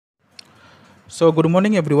So good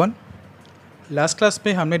morning everyone. Last class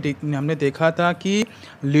में हमने देखा था कि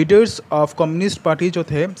लीडर्स ऑफ कम्युनिस्ट पार्टी जो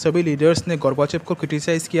थे सभी लीडर्स ने गोर्बाचेव को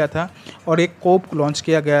क्रिटिसाइज़ किया था और एक कोप लॉन्च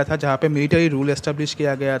किया गया था जहाँ पे मिलिट्री रूल एस्टेब्लिश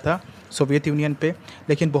किया गया था सोवियत यूनियन पे।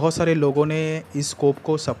 लेकिन बहुत सारे लोगों ने इस कोप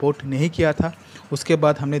को सपोर्ट नहीं किया था। उसके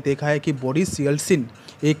बाद हमने देखा है कि बोरिस येल्सिन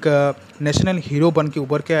एक नेशनल हीरो बन के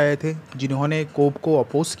उभर के आए थे जिन्होंने कोप को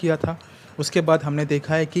अपोज किया था। उसके बाद हमने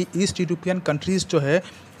देखा है कि ईस्ट यूरोपियन कंट्रीज़ जो है,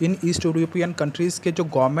 इन ईस्ट यूरोपियन कंट्रीज़ के जो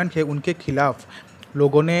गवर्नमेंट है उनके खिलाफ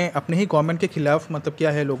लोगों ने अपने ही गवर्नमेंट के खिलाफ मतलब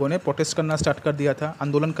क्या है, लोगों ने प्रोटेस्ट करना स्टार्ट कर दिया था,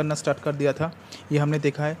 आंदोलन करना स्टार्ट कर दिया था। ये हमने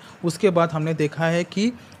देखा है। उसके बाद हमने देखा है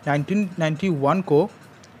कि 1991 को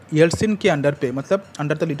येल्सिन के अंडर पे मतलब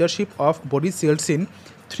under the leadership of Boris Yeltsin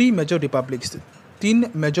तीन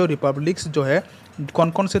मेजर रिपब्लिक्स जो है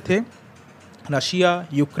कौन कौन से थे, Russia,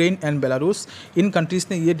 Ukraine and Belarus. In countries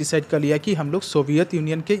ने ये डिसाइड कर लिया कि हम लोग सोवियत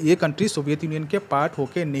यूनियन के पार्ट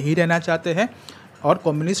होके नहीं रहना चाहते हैं और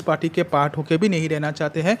कम्युनिस्ट पार्टी के पार्ट होके भी नहीं रहना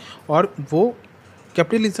चाहते हैं और वो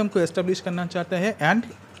कैपिटलिज्म को एस्टेब्लिश करना चाहते हैं एंड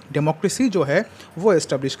डेमोक्रेसी जो है वो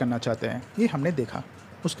एस्टेब्लिश करना चाहते हैं। ये हमने देखा।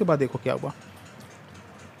 उसके बाद देखो क्या हुआ।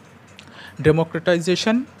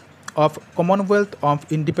 Democratisation of Commonwealth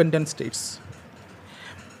of independent states.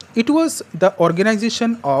 It was the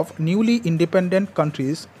organization of newly independent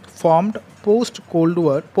countries formed post-Cold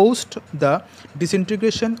War, post the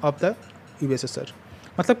disintegration of the USSR।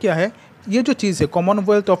 मतलब क्या है ये जो चीज़ है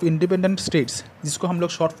कॉमनवेल्थ ऑफ इंडिपेंडेंट स्टेट्स, जिसको हम लोग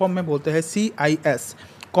शॉर्ट फॉर्म में बोलते हैं CIS।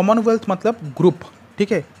 कॉमनवेल्थ मतलब ग्रुप,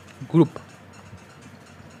 ठीक है,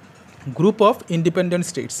 ग्रुप ऑफ इंडिपेंडेंट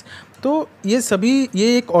स्टेट्स। तो ये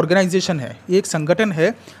एक ऑर्गेनाइजेशन है, ये एक संगठन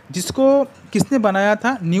है जिसको किसने बनाया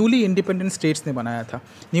था, न्यूली इंडिपेंडेंट स्टेट्स ने बनाया था।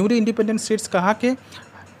 न्यूली इंडिपेंडेंट स्टेट्स कहा कि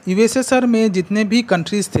यूएसएसआर में जितने भी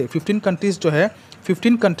कंट्रीज़ थे 15 कंट्रीज़ जो है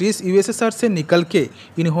 15 कंट्रीज़ यूएसएसआर से निकल के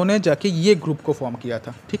इन्होंने जाके ये ग्रुप को फॉर्म किया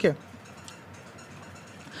था, ठीक है।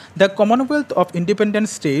 The Commonwealth of Independent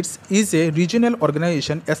States is a regional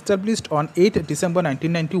organization established on 8 December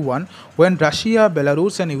 1991 when Russia,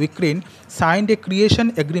 Belarus and Ukraine signed a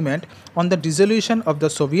creation agreement on the dissolution of the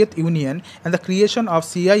Soviet Union and the creation of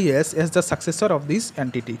CIS as the successor of this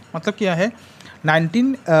entity। मतलब क्या है,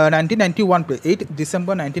 1991 पे 8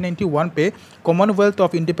 दिसंबर 1991 पे Commonwealth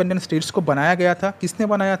of independent states को बनाया गया था। किसने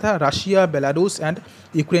बनाया था? Russia, Belarus and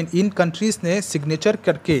Ukraine. In countries ने सिग्नेचर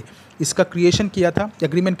करके इसका क्रिएशन किया था,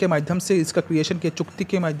 एग्रीमेंट के माध्यम से इसका क्रिएशन किया, चुक्ति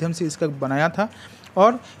के माध्यम से इसका बनाया था।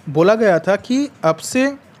 और बोला गया था कि अब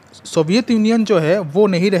से सोवियत यूनियन जो है वो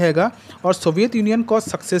नहीं रहेगा और सोवियत यूनियन का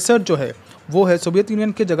सक्सेसर जो है वो है, सोवियत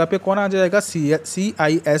यूनियन के जगह पे कौन आ जाएगा,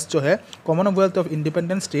 CIS जो है कॉमनवेल्थ ऑफ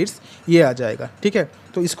इंडिपेंडेंट स्टेट्स, ये आ जाएगा, ठीक है।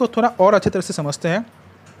 तो इसको थोड़ा और अच्छे तरह से समझते हैं।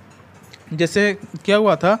 जैसे क्या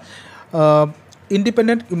हुआ था,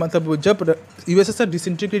 इंडिपेंडेंट मतलब जब यूएसएसआर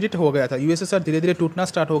डिसइंटीग्रेटेड हो गया था, यूएसएसआर धीरे धीरे टूटना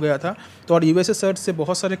स्टार्ट हो गया था, तो और यूएसएसआर से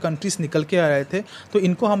बहुत सारे कंट्रीज़ निकल के आ रहे थे, तो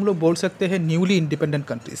इनको हम लोग बोल सकते हैं न्यूली इंडिपेंडेंट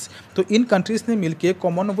कंट्रीज़। तो इन कंट्रीज़ ने मिलके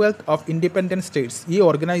कॉमनवेल्थ ऑफ इंडिपेंडेंट स्टेट्स ये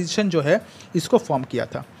ऑर्गेनाइजेशन जो है इसको फॉर्म किया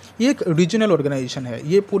था। ये एक रीजनल ऑर्गेनाइजेशन है,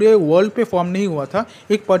 ये पूरे वर्ल्ड पे फॉर्म नहीं हुआ था,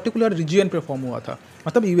 एक पर्टिकुलर रीजन पे फॉर्म हुआ था।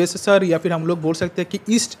 मतलब यूएसएसआर या फिर हम लोग बोल सकते हैं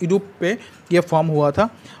कि ईस्ट यूरोप पे ये फॉर्म हुआ था।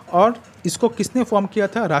 और इसको किसने फॉर्म किया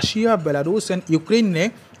था? रशिया, बेलारूस एंड यूक्रेन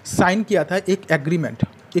ने साइन किया था एक एग्रीमेंट,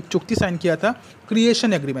 एक चुक्ति साइन किया था,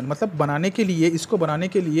 क्रिएशन एग्रीमेंट। मतलब बनाने के लिए,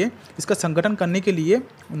 इसका संगठन करने के लिए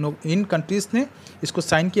इन कंट्रीज़ ने इसको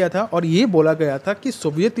साइन किया था। और ये बोला गया था कि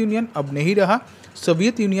सोवियत यूनियन अब नहीं रहा,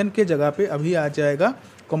 सोवियत यूनियन के जगह पे अभी आ जाएगा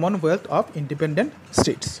Commonwealth of independent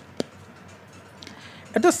states.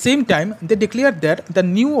 At the same time, they declared that the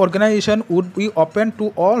new organization would be open to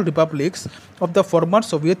all republics of the former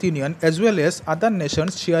Soviet Union as well as other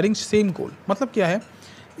nations sharing same goal। मतलब क्या है,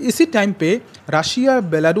 इसी time पे Russia,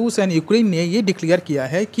 Belarus and Ukraine ने ये declare किया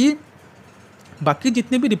है कि बाकी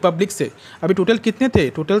जितने भी रिपब्लिक्स है, अभी टोटल कितने थे?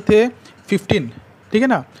 टोटल थे 15, ठीक है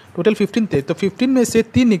ना, टोटल 15 थे। तो 15 में से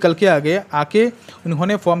 3 निकल के आके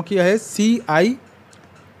उन्होंने फॉर्म किया है CIS,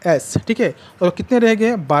 ठीक है। और कितने रह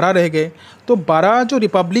गए? 12 रह गए। तो 12 जो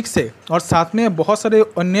रिपब्लिक्स है और साथ में बहुत सारे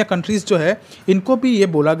अन्य कंट्रीज़ जो है, इनको भी ये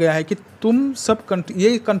बोला गया है कि तुम सब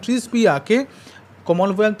ये कंट्रीज़ भी आके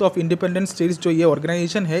कॉमनवेल्थ ऑफ इंडिपेंडेंट स्टेट्स जो ये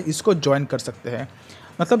ऑर्गेनाइजेशन है इसको ज्वाइन कर सकते हैं।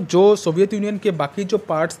 मतलब जो सोवियत यूनियन के बाकी जो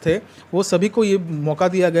पार्ट्स थे वो सभी को ये मौका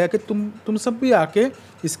दिया गया कि तुम सब भी आके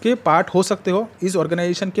इसके पार्ट हो सकते हो, इस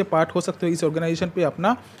ऑर्गेनाइजेशन के पार्ट हो सकते हो, इस ऑर्गेनाइजेशन पे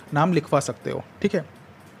अपना नाम लिखवा सकते हो, ठीक है।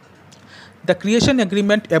 The creation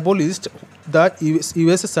agreement abolished the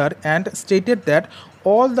USSR and stated that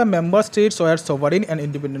all the member states were sovereign and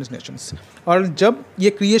independent nations। और जब ये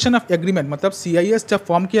क्रिएशन ऑफ एग्रीमेंट मतलब CIS जब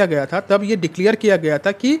फॉर्म किया गया था तब ये डिक्लेयर किया गया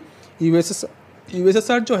था कि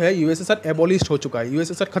यूएसएसआर जो है, यूएसएसआर एबॉलिश हो चुका है,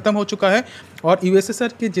 यूएसएसआर ख़त्म हो चुका है और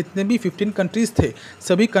यूएसएसआर के जितने भी 15 कंट्रीज़ थे,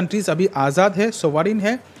 सभी कंट्रीज़ अभी आज़ाद है, सोवरेन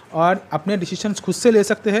है और अपने डिसीजंस खुद से ले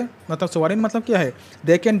सकते हैं। मतलब सोवरेन मतलब क्या है,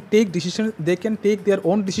 they can take decision, they can take their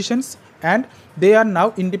own decisions and they are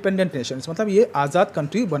now independent Nations, मतलब ये आज़ाद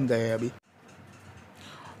कंट्री बन गए हैं अभी।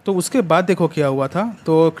 तो उसके बाद देखो क्या हुआ था,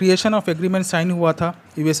 तो क्रिएशन ऑफ एग्रीमेंट साइन हुआ था,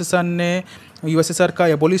 यूएसएसआर का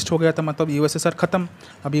एबोलिस्ट हो गया था, मतलब यूएसएसआर ख़त्म,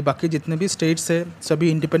 अभी बाकी जितने भी स्टेट्स है सभी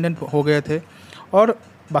इंडिपेंडेंट हो गए थे। और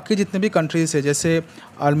बाकी जितने भी कंट्रीज़ है जैसे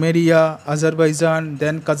Almeria, Azerbaijan,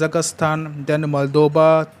 then Kazakhstan, then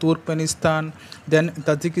Moldova, Turkmenistan, then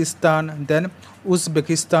Tajikistan, then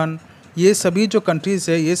Uzbekistan, ये सभी जो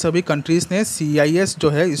कंट्रीज़ है, ये सभी कंट्रीज़ ने CIS जो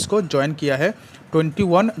है इसको ज्वाइन किया है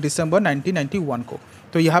 21 दिसंबर 1991 को।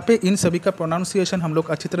 तो यहाँ पे इन सभी का प्रोनाउंसिएशन हम लोग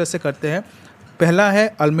अच्छी तरह से करते हैं। पहला है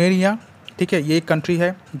अल्मेरिया, ठीक है, ये एक कंट्री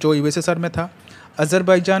है जो यूएसएसआर में था।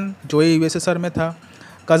 अज़रबैजान जो ये यूएसएसआर में था।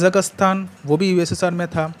 कज़ाकिस्तान वो भी यूएसएसआर में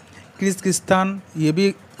था। किर्गिस्तान ये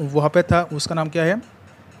भी वहाँ पे था, उसका नाम क्या है,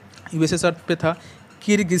 यूएसएसआर पे था।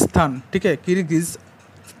 किर्गिस्तान, ठीक है,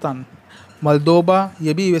 किर्गिस्तान। मोल्दोवा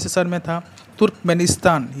ये भी यूएसएसआर में था।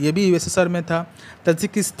 तुर्कमेनिस्तान ये भी यूएसएसआर में था।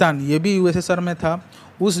 तजिकिस्तान ये भी यूएसएसआर में था।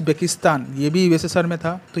 उज़्बेकिस्तान ये भी यूएसएसआर में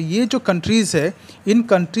था। तो ये जो कंट्रीज़ है, इन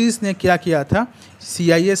कंट्रीज़ ने क्या किया था,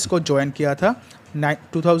 CIS को ज्वाइन किया था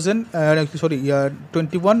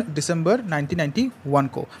 21 दिसंबर 1991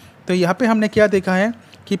 को। तो यहाँ पे हमने क्या देखा है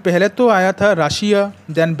कि पहले तो आया था Russia,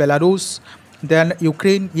 then Belarus, then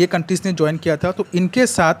Ukraine, ये कंट्रीज़ ने ज्वाइन किया था। तो इनके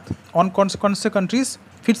साथ कौन से कंट्रीज़,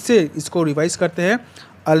 फिर से इसको रिवाइज करते हैं।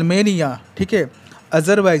 अल्मेनिया, ठीक है,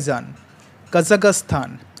 अज़रबैजान,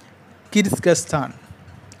 कज़ाकिस्तान, किर्गिस्तान,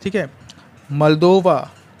 ठीक है,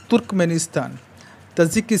 मोल्दोवा, तुर्कमेनिस्तान,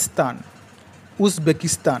 तजिकिस्तान,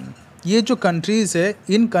 उज़्बेकिस्तान, ये जो कंट्रीज़ है,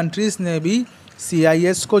 इन कंट्रीज़ ने भी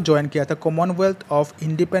CIS को ज्वाइन किया था, कॉमनवेल्थ ऑफ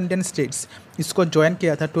इंडिपेंडेंट स्टेट्स, इसको ज्वाइन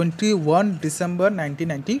किया था 21 दिसंबर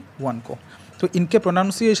 1991 को। तो इनके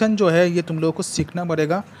प्रोनाउंसिएशन जो है ये तुम लोगों को सीखना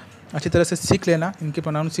पड़ेगा, अच्छी तरह से सीख लेना। इनके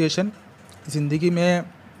प्रोनाउंसिएशन ज़िंदगी में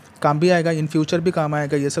काम भी आएगा, इन फ्यूचर भी काम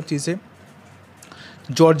आएगा ये सब चीज़ें।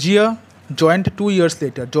 Georgia joint 2 years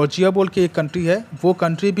later, Georgia बोल के एक कंट्री है, वो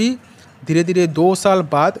कंट्री भी धीरे धीरे 2 साल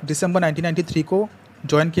बाद दिसंबर 1993 को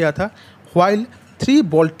ज्वाइन किया था। While 3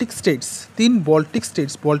 Baltic states, 3 Baltic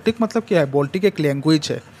states, Baltic मतलब क्या है, बॉल्टिक एक लैंग्वेज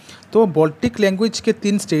है। तो बॉल्टिक लैंग्वेज के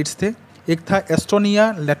 3 स्टेट्स थे, एक था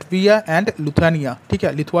एस्टोनिया, लैटविया एंड लिथुआनिया, ठीक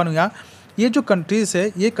है, लिथुआनिया। ये जो कंट्रीज़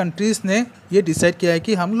है, ये कंट्रीज़ ने ये डिसाइड किया है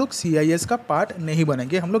कि हम लोग CIS का पार्ट नहीं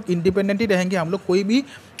बनेंगे, हम लोग इंडिपेंडेंट ही रहेंगे, हम लोग कोई भी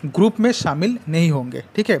ग्रुप में शामिल नहीं होंगे,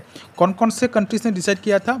 ठीक है। कौन कौन से कंट्रीज़ ने डिसाइड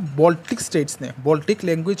किया था, बॉल्टिक स्टेट्स ने, बॉल्टिक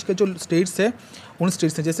लैंग्वेज के जो स्टेट्स है उन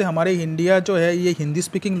स्टेट्स ने, जैसे हमारे इंडिया जो है ये हिंदी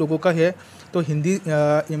स्पीकिंग लोगों का है, तो हिंदी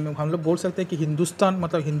हम लोग बोल सकते हैं कि हिंदुस्तान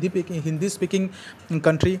मतलब हिंदी स्पीकिंग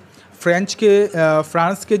कंट्री।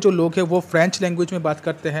 फ्रांस के जो लोग हैं वो फ्रेंच लैंग्वेज में बात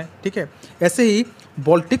करते हैं, ठीक है। ऐसे ही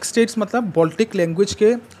बॉल्टिक स्टेट्स मतलब बॉल्टिक लैंग्वेज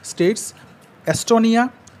के states Estonia,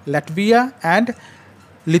 Latvia and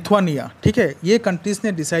Lithuania, ठीक है, ये कंट्रीज़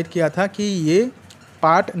ने डिसाइड किया था कि ये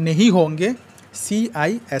पार्ट नहीं होंगे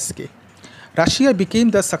CIS के। Russia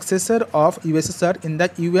became the successor of USSR in the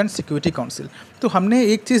UN security council. तो हमने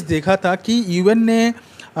एक चीज़ देखा था कि UN ने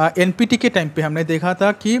NPT के टाइम पे हमने देखा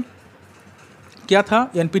था कि क्या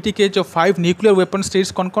था, NPT के जो 5 न्यूक्लियर वेपन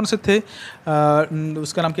स्टेट्स कौन कौन से थे,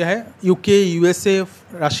 उसका नाम क्या है, UK, USA,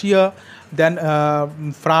 Russia, then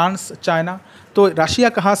France, China. तो रशिया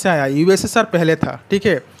कहाँ से आया, USSR पहले था, ठीक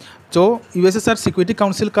है, जो USSR सिक्योरिटी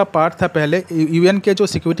काउंसिल का पार्ट था पहले, UN के जो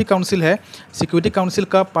सिक्योरिटी काउंसिल है, सिक्योरिटी काउंसिल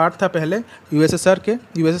का पार्ट था पहले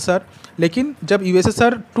USSR। लेकिन जब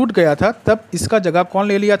USSR टूट गया था तब इसका जगह कौन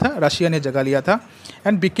ले लिया था, रशिया ने जगह लिया था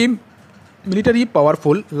and became military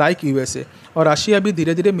powerful like USA। और रशिया भी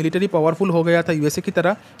धीरे धीरे मिलिटरी पावरफुल हो गया था USA की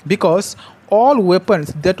तरह, because all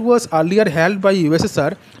weapons that was earlier held by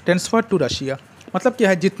USSR transferred to Russia. मतलब क्या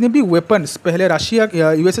है, जितने भी वेपन्स पहले रशिया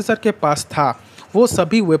USSR के पास था वो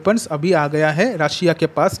सभी वेपन्स अभी आ गया है रशिया के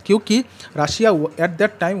पास, क्योंकि Russia at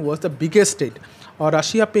that time was the biggest state और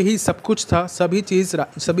रशिया पे ही सब कुछ था, सभी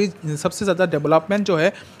सबसे ज़्यादा डेवलपमेंट जो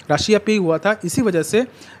है रशिया पे ही हुआ था। इसी वजह से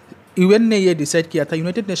UN ने ये डिसाइड किया था,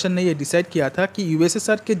 यूनाइटेड नेशन ने ये डिसाइड किया था कि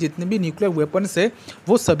USSR के जितने भी न्यूक्लियर वेपन्स है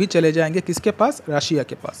वो सभी चले जाएंगे किसके पास, रशिया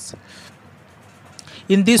के पास।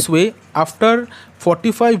 In this way, after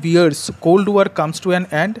 45 years, Cold War comes to an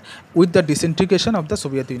end with the disintegration of the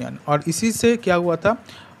Soviet Union। और इसी से क्या हुआ था,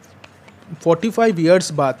 45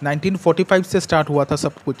 years बाद, 1945 से स्टार्ट हुआ था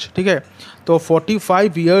सब कुछ, ठीक है। तो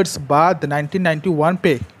 45 years बाद 1991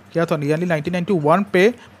 पे क्या था, यानी 1991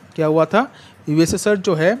 पे क्या हुआ था, यूएसएसआर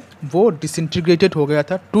जो है वो डिसइंटीग्रेटेड हो गया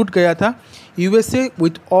था, टूट गया था। USA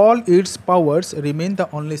with all its powers remain the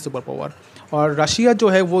only super power. और रशिया जो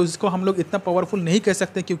है वो, इसको हम लोग इतना पावरफुल नहीं कह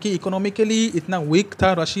सकते क्योंकि इकोनॉमिकली इतना वीक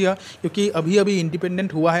था रशिया, क्योंकि अभी अभी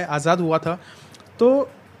इंडिपेंडेंट हुआ है, आज़ाद हुआ था। तो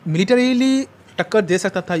मिलिटरीली टक्कर दे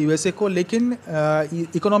सकता था यूएसए को, लेकिन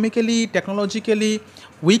इकोनॉमिकली टेक्नोलॉजिकली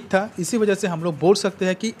वीक था। इसी वजह से हम लोग बोल सकते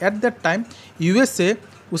हैं कि एट दैट टाइम यूएसए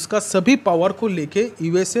उसका सभी पावर को लेके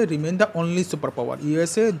USA remain the only super power.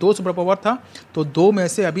 USA 2 super power था, तो 2 में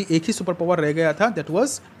से अभी एक ही सुपर पावर रह गया था, that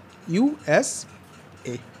was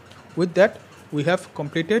USA. With that we have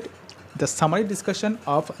completed the summary discussion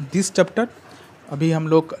of this chapter. अभी हम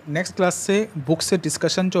लोग नेक्स्ट क्लास से बुक से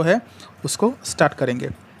डिस्कशन जो है उसको स्टार्ट करेंगे।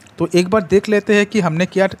 तो एक बार देख लेते हैं कि हमने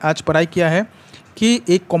क्या आज पढ़ाई किया है कि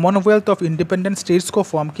एक कॉमनवेल्थ ऑफ इंडिपेंडेंट स्टेट्स को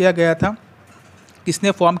फॉर्म किया गया था।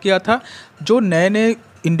 किसने फॉर्म किया था? जो नए नए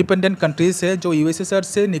इंडिपेंडेंट कंट्रीज़ है, जो यूएसएसआर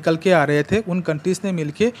से निकल के आ रहे थे, उन कंट्रीज़ ने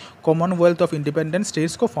मिलके कॉमनवेल्थ ऑफ इंडिपेंडेंट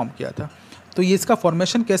स्टेट्स को फॉर्म किया था। तो ये इसका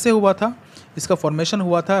फॉर्मेशन कैसे हुआ था? इसका फॉर्मेशन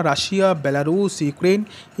हुआ था रशिया, बेलारूस, यूक्रेन,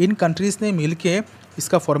 इन कंट्रीज़ ने मिलके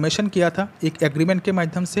इसका फॉर्मेशन किया था एक एग्रीमेंट के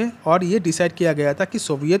माध्यम से। और ये डिसाइड किया गया था कि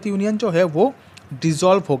सोवियत यूनियन जो है वो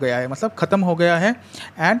डिज़ोल्व हो गया है, मतलब ख़त्म हो गया है,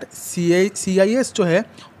 एंड CIS जो है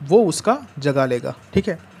वो उसका जगह लेगा। ठीक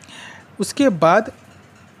है, उसके बाद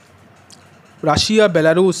रशिया,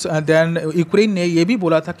 बेलारूस, देन यूक्रेन ने ये भी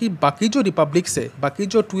बोला था कि बाकी जो रिपब्लिक्स है, बाकी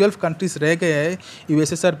जो 12 कंट्रीज़ रह गए हैं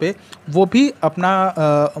यूएसएसआर पे, वो भी अपना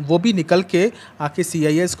वो भी निकल के आके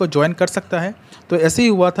CIS को ज्वाइन कर सकता है। तो ऐसे ही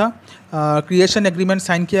हुआ था। क्रिएशन एग्रीमेंट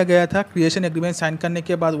साइन किया गया था। क्रिएशन एग्रीमेंट साइन करने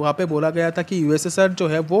के बाद वहाँ पे बोला गया था कि यूएसएसआर जो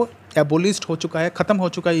है वो एबोलिस्ड हो चुका है, ख़त्म हो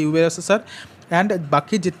चुका है यूएसएसआर। एंड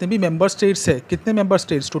बाकी जितने भी मेंबर स्टेट्स है, कितने मेंबर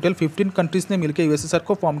स्टेट्स, टोटल 15 कंट्रीज़ ने मिलकर यूएसएसआर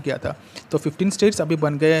को फॉर्म किया था। तो 15 स्टेट्स अभी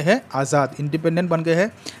बन गए हैं आज़ाद, इंडिपेंडेंट बन गए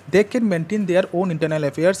हैं। They can maintain their own internal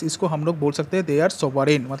affairs. इसको हम लोग बोल सकते हैं दे आर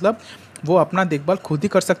सोवरेन, मतलब वो अपना देखभाल खुद ही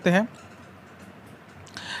कर सकते हैं।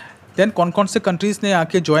 देन कौन कौन से कंट्रीज़ ने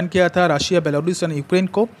आके ज्वाइन किया था रशिया, बेलारूस और यूक्रेन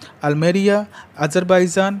को? Almeria,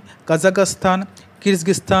 Azerbaijan, Kazakhstan,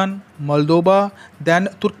 Kyrgyzstan, Moldova, then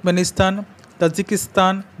Turkmenistan,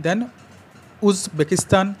 Tajikistan, then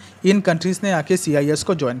Uzbekistan, इन कंट्रीज़ ने आके CIS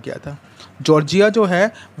को ज्वाइन किया था। जॉर्जिया जो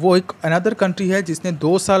है वो एक अनदर कंट्री है जिसने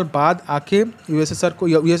 2 साल बाद आके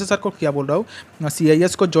यूएसएसआर को क्या बोल रहा हूँ,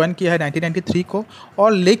 CIS को ज्वाइन किया है 1993 को।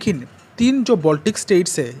 और लेकिन 3 जो बाल्टिक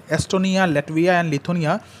स्टेट्स है, Estonia, Latvia and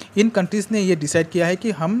Lithuania, in countries ने ये डिसाइड किया है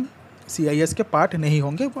कि हम CIS के पार्ट नहीं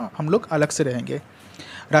होंगे, हम लोग अलग से रहेंगे।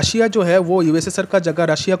 रशिया जो है वो यूएसएसआर का जगह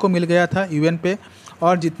रशिया को मिल गया था UN पे,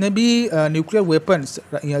 और जितने भी न्यूक्लियर वेपन्स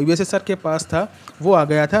यूएसएसआर के पास था वो आ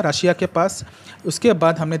गया था रशिया के पास। उसके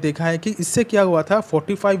बाद हमने देखा है कि इससे क्या हुआ था,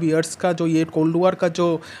 45 ईयर्स का जो ये कोल्ड वॉर का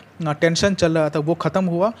जो टेंशन चल रहा था वो ख़त्म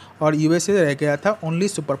हुआ और USA रह गया था only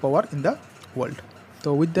super power in the world.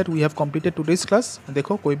 तो with that we have completed today's class.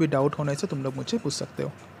 देखो कोई भी डाउट होने से तुम लोग मुझे पूछ सकते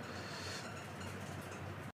हो।